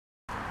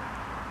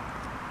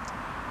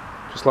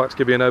Just like to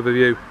give you an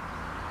overview of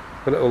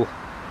the little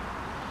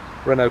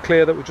Renault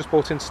Clio that we just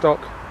bought in stock.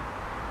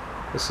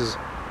 This is a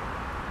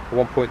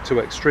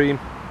 1.2 Extreme.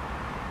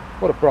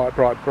 What a bright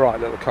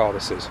little car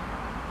this is.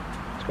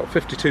 It's got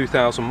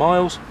 52,000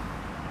 miles.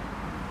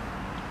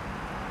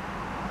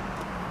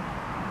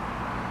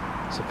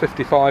 It's a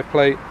 55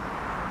 plate.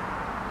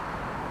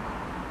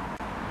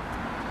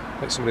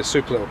 Makes somebody a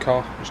super little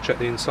car. Just check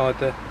the inside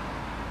there.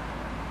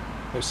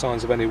 No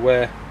signs of any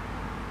wear.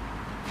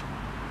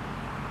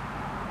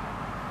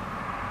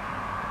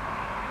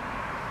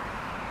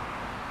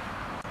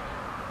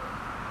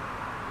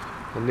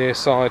 The near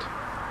side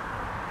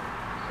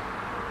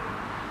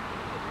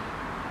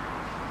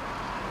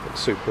looks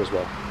super as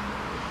well.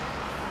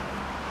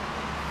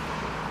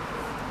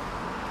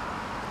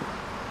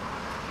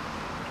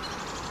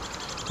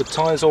 Good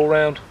tyres all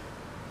round.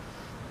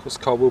 Of course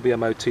the car will be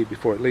MOT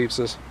before it leaves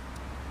us.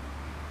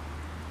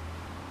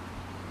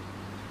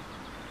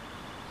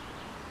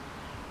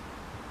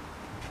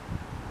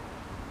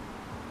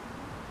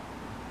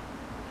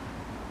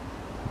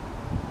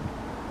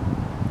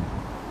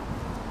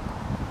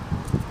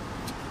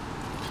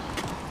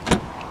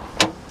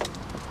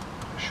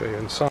 Show you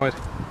inside.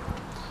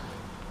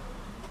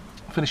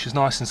 Finish is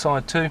nice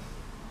inside too.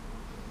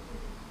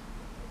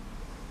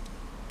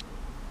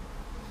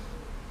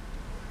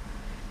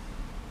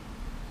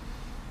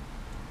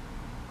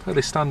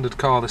 Fairly standard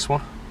car, this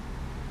one.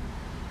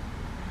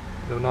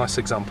 A nice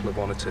example of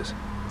one it is.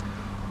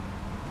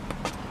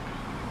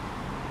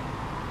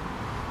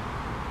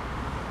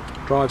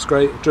 Drives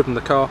great. I've driven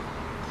the car.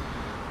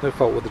 No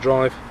fault with the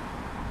drive.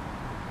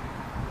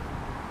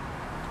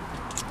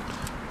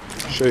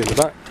 Show you the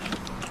back.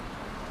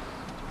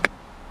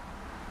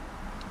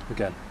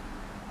 Again,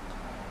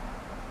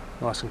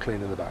 nice and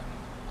clean in the back.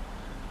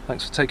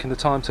 Thanks for taking the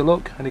time to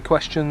look. Any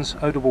questions?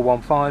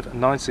 0115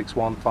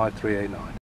 961 5389.